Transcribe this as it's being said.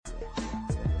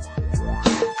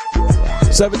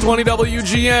720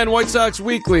 WGN, White Sox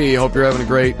Weekly. Hope you're having a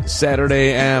great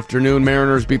Saturday afternoon.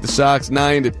 Mariners beat the Sox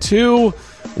 9-2.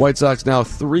 White Sox now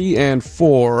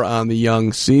 3-4 on the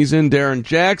young season. Darrin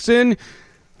Jackson,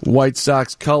 White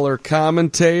Sox color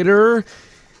commentator,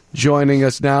 joining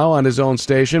us now on his own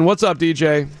station. What's up,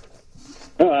 DJ?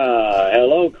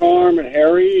 Hello, Carman and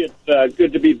Harry. It's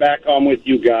good to be back on with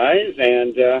you guys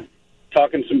and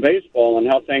talking some baseball and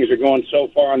how things are going so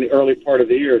far in the early part of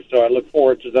the year. So I look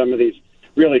forward to some of these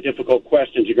really difficult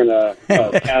questions you're going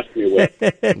to ask me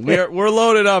with. We're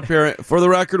loaded up here. For the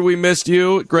record, we missed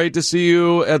you. Great to see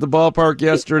you at the ballpark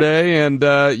yesterday, and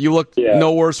you look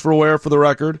no worse for wear, for the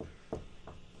record.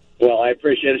 Well, I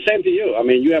appreciate it. Same to you. I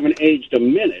mean, you haven't aged a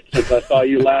minute since I saw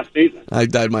you last season. I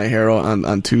dyed my hair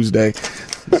on Tuesday,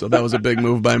 so that was a big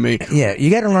move by me. Yeah, you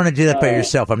got to learn to do that by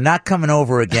yourself. I'm not coming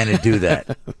over again to do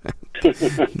that.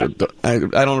 I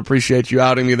don't appreciate you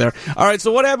outing me there. All right,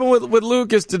 so what happened with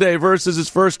Lucas today versus his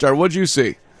first start? What'd you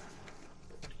see?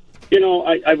 You know,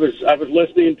 I was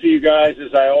listening to you guys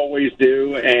as I always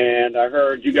do, and I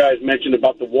heard you guys mention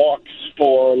about the walks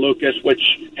for Lucas, which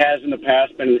has in the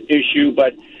past been an issue,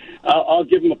 but I'll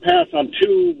give him a pass on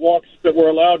 2 walks that were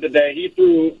allowed today. He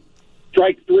threw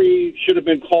strike 3, should have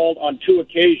been called on 2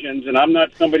 occasions, and I'm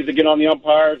not somebody to get on the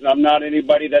umpires, and I'm not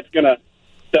anybody that's going to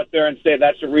sit there and say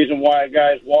that's the reason why a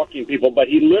guy is walking people, but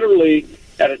he literally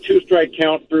had a 2-strike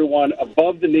count, threw one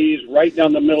above the knees right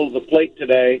down the middle of the plate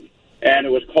today, and it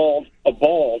was called a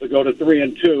ball to go to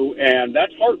 3-2, and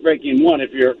that's heartbreaking one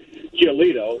if you're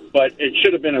Giolito, but it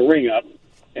should have been a ring-up.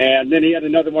 And then he had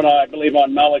another one, I believe,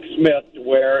 on Malik Smith,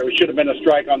 where it should have been a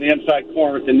strike on the inside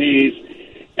corner at the knees,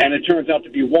 and it turns out to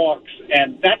be walks,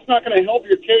 and that's not going to help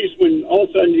your case when all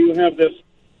of a sudden you have this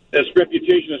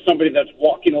reputation as somebody that's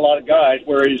walking a lot of guys,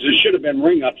 whereas it should have been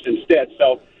ring-ups instead.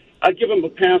 So I'd give him a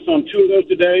pass on 2 of those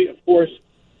today. Of course,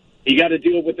 you got to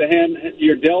deal with the hand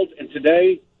you're dealt, and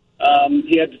today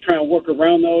he had to try and work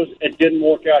around those. It didn't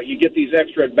work out. You get these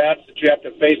extra at-bats that you have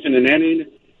to face in an inning,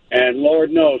 and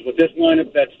Lord knows, with this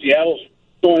lineup that Seattle's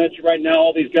throwing at you right now,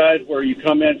 all these guys where you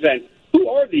come in saying, who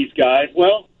are these guys?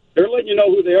 Well, they're letting you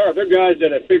know who they are. They're guys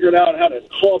that have figured out how to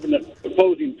club an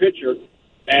opposing pitcher.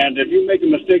 And if you make a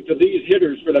mistake to these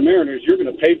hitters for the Mariners, you're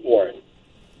going to pay for it.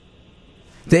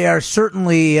 They are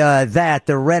certainly that.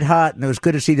 They're red hot, and it was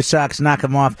good to see the Sox knock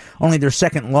them off. Only their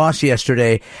second loss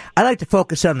yesterday. I like to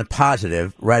focus on the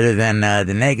positive rather than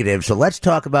the negative. So let's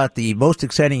talk about the most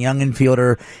exciting young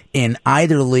infielder in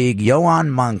either league, Yoan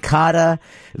Moncada.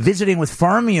 Visiting with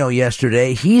Farmio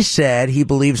yesterday, he said he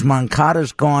believes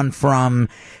Moncada's gone from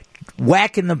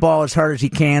whacking the ball as hard as he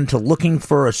can to looking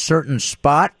for a certain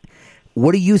spot.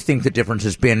 What do you think the difference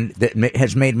has been that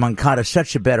has made Moncada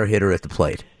such a better hitter at the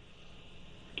plate?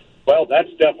 Well, that's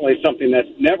definitely something that's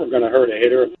never going to hurt a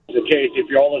hitter. If it's the case, if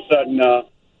you're all of a sudden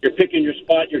you're picking your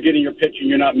spot, you're getting your pitch, and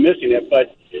you're not missing it.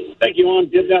 But I think Yoan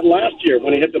did that last year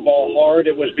when he hit the ball hard.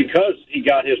 It was because he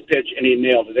got his pitch and he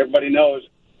nailed it. Everybody knows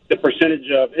the percentage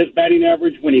of his batting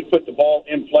average when he put the ball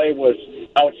in play was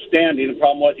outstanding. The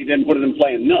problem was he didn't put it in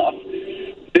play enough.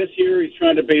 This year, he's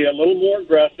trying to be a little more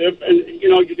aggressive, and, you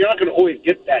know, you're not going to always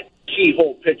get that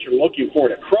keyhole pitch you're looking for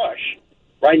to crush.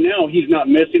 Right now, he's not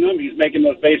missing them. He's making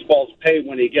those baseballs pay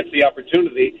when he gets the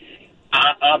opportunity.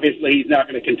 Obviously, he's not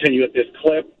going to continue at this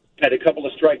clip. Had a couple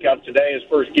of strikeouts today, his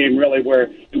first game really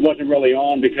where he wasn't really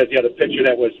on because he had a pitcher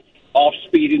that was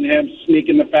off-speeding him,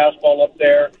 sneaking the fastball up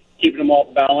there, keeping him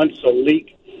off balance. So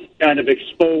Leak kind of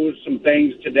exposed some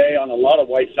things today on a lot of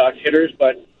White Sox hitters,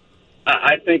 but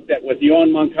I think that with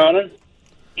Yoan Moncada,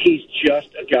 he's just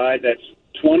a guy that's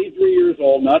 23 years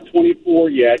old, not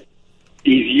 24 yet.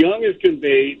 He's young as can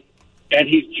be, and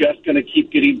he's just going to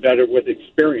keep getting better with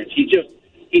experience.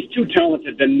 He's too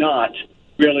talented to not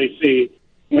really see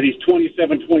when he's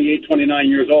 27, 28, 29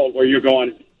 years old where you're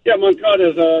going, yeah,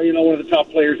 Moncada's one of the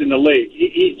top players in the league.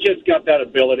 He's just got that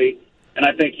ability, and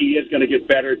I think he is going to get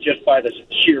better just by the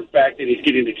sheer fact that he's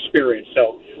getting experience.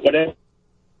 So whatever.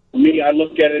 Me, I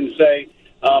look at it and say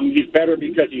he's better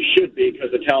because he should be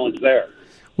because the talent's there.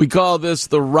 We call this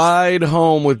the ride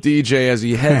home with DJ as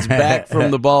he heads back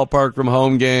from the ballpark from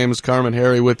home games. Carman and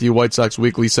Harry with you, White Sox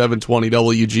Weekly, 720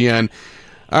 WGN.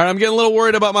 All right, I'm getting a little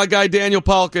worried about my guy Daniel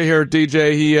Palka here,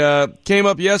 DJ. He came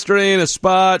up yesterday in a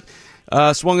spot,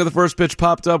 swung at the first pitch,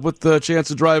 popped up with the chance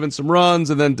to drive in some runs,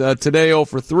 and then today 0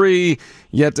 for 3,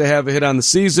 yet to have a hit on the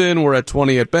season. We're at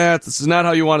 20 at-bats. This is not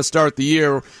how you want to start the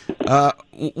year.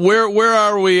 Where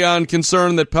are we on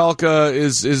concern that Palka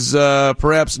is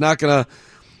perhaps not going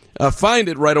to find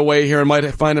it right away here and might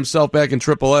find himself back in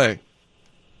AAA?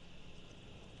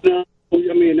 No,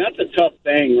 I mean, that's a tough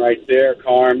thing right there,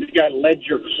 Carm. The guy led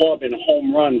your club in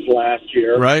home runs last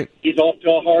year. Right. He's off to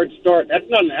a hard start. That's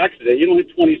not an accident. You don't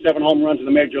hit 27 home runs in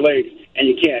the major leagues and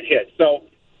you can't hit. So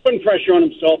putting pressure on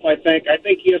himself, I think. I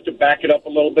think he has to back it up a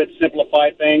little bit,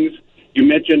 simplify things. You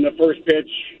mentioned the first pitch.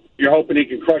 You're hoping he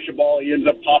can crush a ball. He ends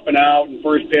up popping out in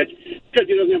first pitch because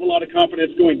he doesn't have a lot of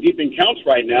confidence going deep in counts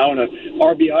right now in a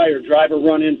RBI or driver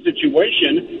run-in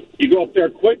situation. You go up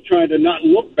there quick trying to not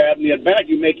look bad in the at-bat.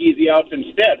 You make easy outs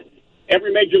instead.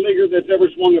 Every major leaguer that's ever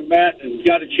swung a bat and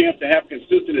got a chance to have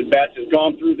consistent at-bats has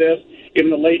gone through this. Even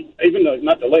though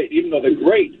the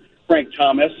great Frank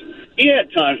Thomas, he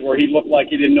had times where he looked like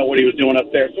he didn't know what he was doing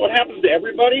up there. So it happens to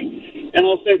everybody. And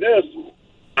I'll say this.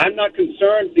 I'm not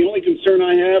concerned. The only concern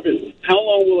I have is how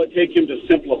long will it take him to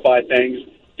simplify things,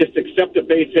 just accept a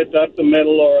base hit up the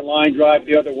middle or a line drive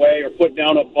the other way or put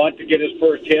down a bunt to get his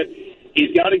first hit.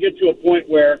 He's got to get to a point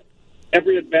where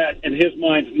every at-bat in his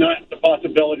mind's not the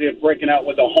possibility of breaking out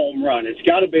with a home run. It's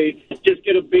got to be just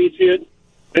get a base hit,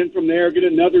 then from there get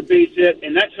another base hit,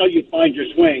 and that's how you find your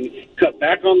swing. Cut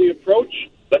back on the approach,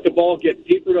 let the ball get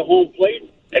deeper to home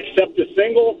plate, accept a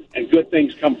single, and good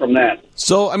things come from that.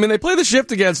 So, I mean, they play the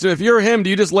shift against him. If you're him, do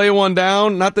you just lay one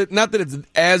down? Not that it's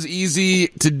as easy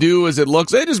to do as it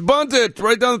looks. Hey, just bunt it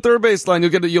right down the third baseline.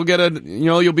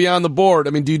 You'll be on the board.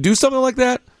 I mean, do you do something like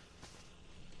that?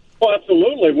 Well,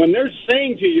 absolutely. When they're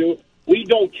saying to you, we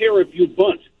don't care if you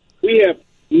bunt. We have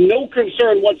no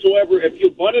concern whatsoever if you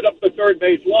bunt it up the third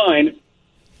base line.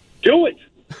 Do it.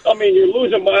 I mean, you're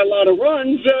losing by a lot of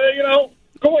runs,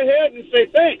 Go ahead and say,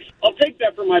 thanks. I'll take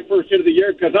that for my first hit of the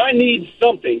year because I need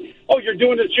something. Oh, you're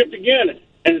doing the shift again.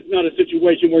 And it's not a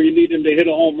situation where you need him to hit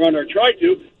a home run or try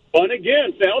to. Bunt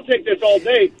again. Say, I'll take this all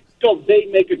day until they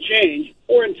make a change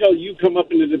or until you come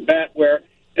up into the bat where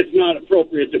it's not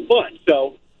appropriate to bunt.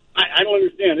 So I don't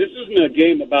understand. This isn't a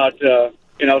game about,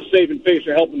 saving face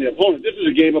or helping the opponent. This is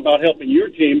a game about helping your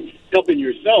team, helping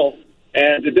yourself.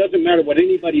 And it doesn't matter what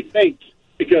anybody thinks.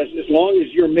 Because as long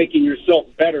as you're making yourself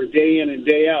better day in and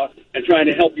day out and trying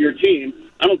to help your team,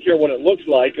 I don't care what it looks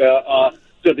like to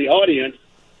the audience,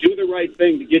 do the right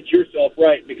thing to get yourself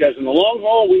right. Because in the long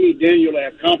haul, we need Daniel to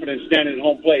have confidence standing at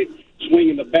home plate,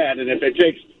 swinging the bat. And if it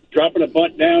takes dropping a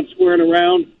bunt down, squaring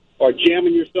around, or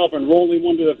jamming yourself and rolling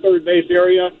one to the third base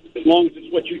area, as long as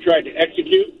it's what you tried to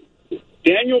execute,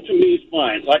 Daniel, to me, is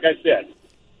fine. Like I said,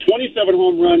 27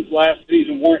 home runs last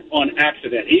season weren't on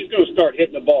accident. He's going to start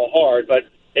hitting the ball hard, but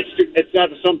it's got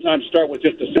to sometimes start with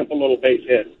just a simple little base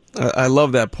hit. I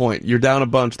love that point. You're down a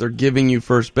bunch. They're giving you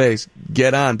first base.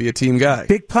 Get on. Be a team guy.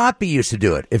 Big Papi used to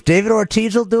do it. If David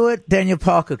Ortiz will do it, Daniel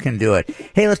Palka can do it.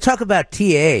 Hey, let's talk about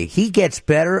TA. He gets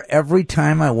better every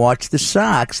time I watch the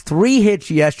Sox. 3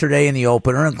 hits yesterday in the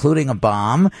opener, including a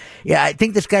bomb. Yeah, I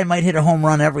think this guy might hit a home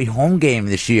run every home game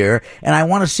this year, and I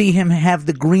want to see him have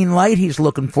the green light he's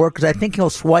looking for because I think he'll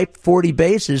swipe 40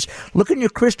 bases. Look in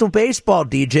your crystal baseball,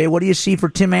 DJ. What do you see for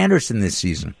Tim Anderson this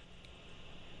season?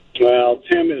 Well,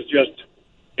 Tim is just,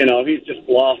 he's just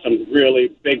blossomed really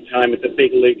big time at the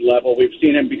big league level. We've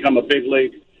seen him become a big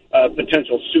league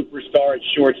potential superstar at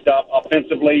shortstop.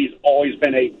 Offensively, he's always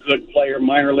been a good player.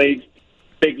 Minor leagues,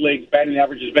 big leagues, batting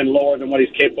average has been lower than what he's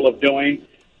capable of doing.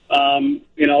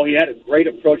 He had a great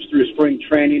approach through spring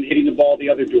training, hitting the ball the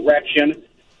other direction.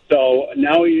 So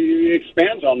now he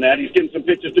expands on that. He's getting some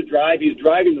pitches to drive. He's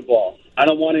driving the ball. I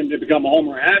don't want him to become a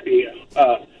homer happy,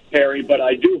 Harry, but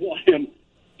I do want him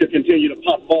to continue to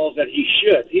pop balls that he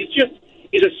should. He's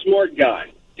a smart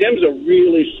guy. Tim's a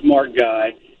really smart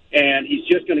guy, and he's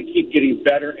just going to keep getting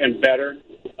better and better.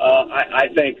 I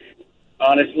think,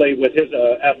 honestly, with his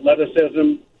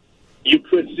athleticism, you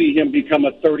could see him become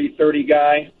a 30-30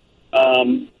 guy.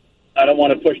 I don't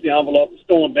want to push the envelope.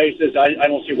 Stolen bases, I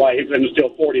don't see why he couldn't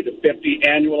steal 40 to 50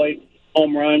 annually.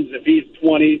 Home runs, if he's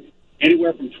 20,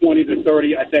 anywhere from 20 to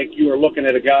 30, I think you are looking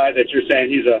at a guy that you're saying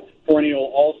he's a perennial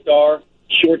all-star.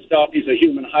 Shortstop, he's a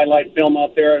human highlight film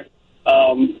out there.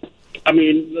 The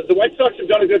White Sox have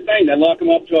done a good thing. They lock him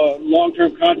up to a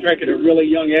long-term contract at a really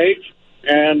young age,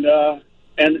 and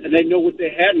they know what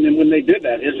they had in him when they did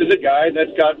that. This is a guy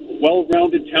that's got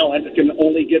well-rounded talent that can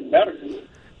only get better.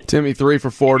 Timmy 3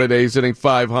 for 4 today. He's hitting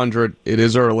 500. It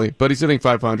is early, but he's hitting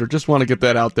 500. Just want to get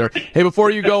that out there. Hey,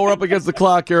 before you go, we're up against the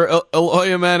clock here. Eloy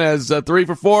Jimenez, 3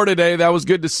 for 4 today. That was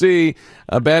good to see.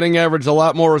 Batting average a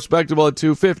lot more respectable at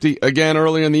 250. Again,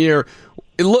 early in the year.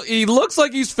 He looks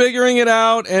like he's figuring it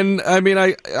out, and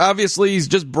obviously he's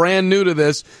just brand new to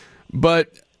this,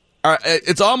 but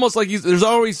it's almost like there's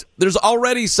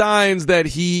already signs that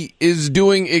he is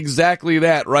doing exactly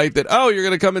that, right? That, you're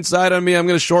going to come inside on me, I'm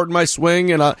going to shorten my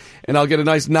swing, and I'll get a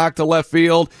nice knock to left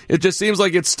field. It just seems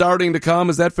like it's starting to come.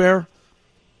 Is that fair?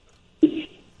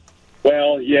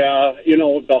 Yeah.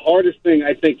 The hardest thing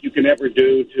I think you can ever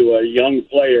do to a young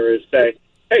player is say,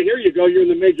 hey, here you go, you're in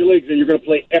the major leagues, and you're going to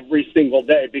play every single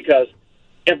day, because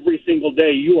every single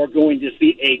day you are going to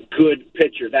see a good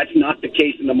pitcher. That's not the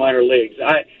case in the minor leagues.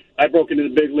 I broke into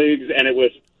the big leagues, and it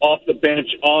was off the bench,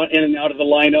 on in and out of the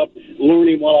lineup,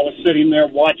 learning while I was sitting there,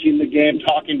 watching the game,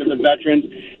 talking to the veterans.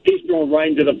 He's thrown right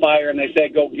into the fire, and they say,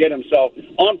 go get him. So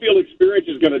on-field experience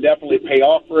is going to definitely pay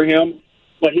off for him,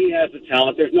 but he has the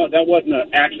talent. That wasn't an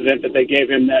accident that they gave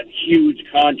him that huge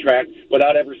contract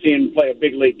without ever seeing him play a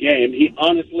big league game. He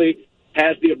honestly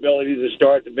has the ability to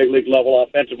start at the big league level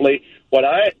offensively. What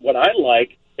I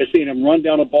like is seeing him run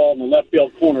down a ball in the left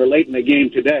field corner late in the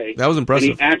game today. That was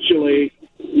impressive. And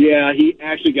he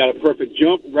actually got a perfect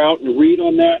jump, route, and read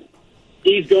on that.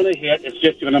 He's going to hit. It's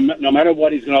just going to, no matter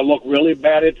what, he's going to look really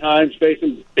bad at times,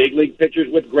 facing big league pitchers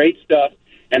with great stuff.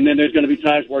 And then there's going to be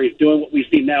times where he's doing what we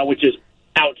see now, which is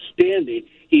outstanding.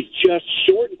 He's just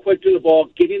short and quick to the ball,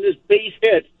 getting his base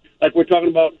hits, like we're talking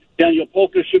about Daniel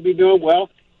Polka should be doing. Well,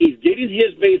 he's getting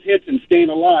his base hits and staying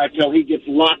alive till he gets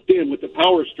locked in with the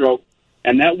power stroke,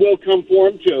 and that will come for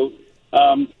him too.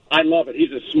 I love it.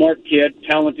 He's a smart kid,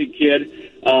 talented kid.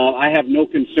 I have no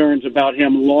concerns about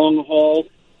him long haul,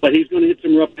 but he's going to hit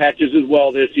some rough patches as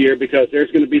well this year, because there's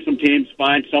going to be some teams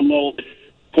find some little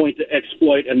point to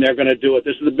exploit, and they're going to do it.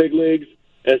 This is the big leagues.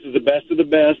 This is the best of the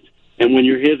best. And when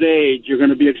you're his age, you're going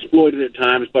to be exploited at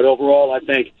times. But overall, I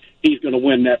think he's going to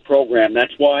win that program.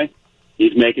 That's why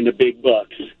he's making the big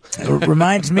bucks. It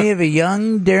reminds me of a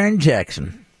young Darrin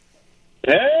Jackson.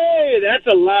 Hey, that's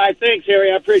a lie. Thanks,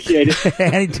 Harry. I appreciate it.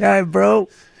 Anytime, bro.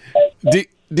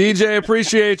 DJ,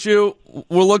 appreciate you.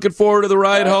 We're looking forward to the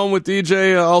ride home with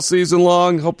DJ all season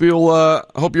long. Hope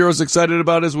you're as excited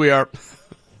about it as we are.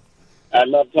 I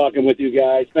love talking with you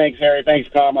guys. Thanks, Harry. Thanks,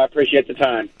 Carm. I appreciate the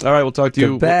time. All right, we'll talk to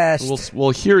you. The best. We'll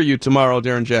hear you tomorrow,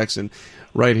 Darrin Jackson,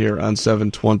 right here on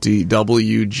 720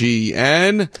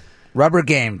 WGN. Rubber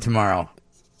game tomorrow.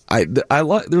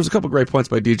 There's a couple great points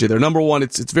by DJ there. Number one,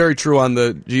 it's very true on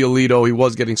the Giolito. He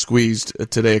was getting squeezed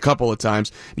today a couple of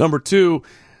times. Number two,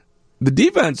 the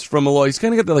defense from Malloy, he's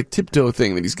kind of got that tiptoe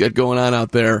thing that he's got going on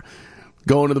out there.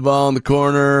 Going to the ball in the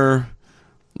corner.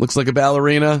 Looks like a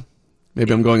ballerina.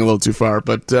 Maybe I'm going a little too far,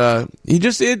 but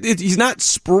he's not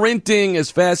sprinting as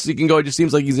fast as he can go. It just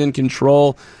seems like he's in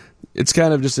control. It's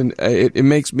kind of just it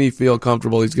makes me feel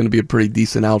comfortable. He's going to be a pretty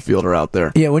decent outfielder out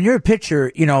there. Yeah, when you're a pitcher,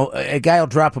 a guy will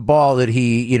drop a ball that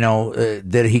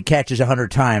he catches 100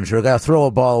 times, or a guy will throw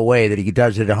a ball away that he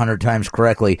does it 100 times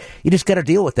correctly. You just got to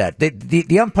deal with that.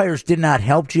 The umpires did not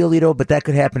help Giolito, but that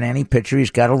could happen to any pitcher.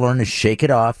 He's got to learn to shake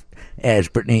it off,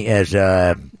 not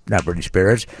Britney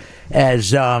Spears,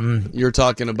 as you're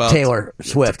talking about Taylor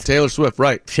Swift. Taylor Swift,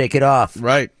 right? Shake it off,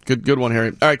 right? Good one,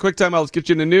 Harry. All right, quick time out. Let's get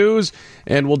you in the news,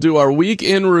 and we'll do our week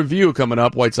in review coming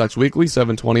up. White Sox Weekly,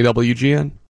 720 WGN.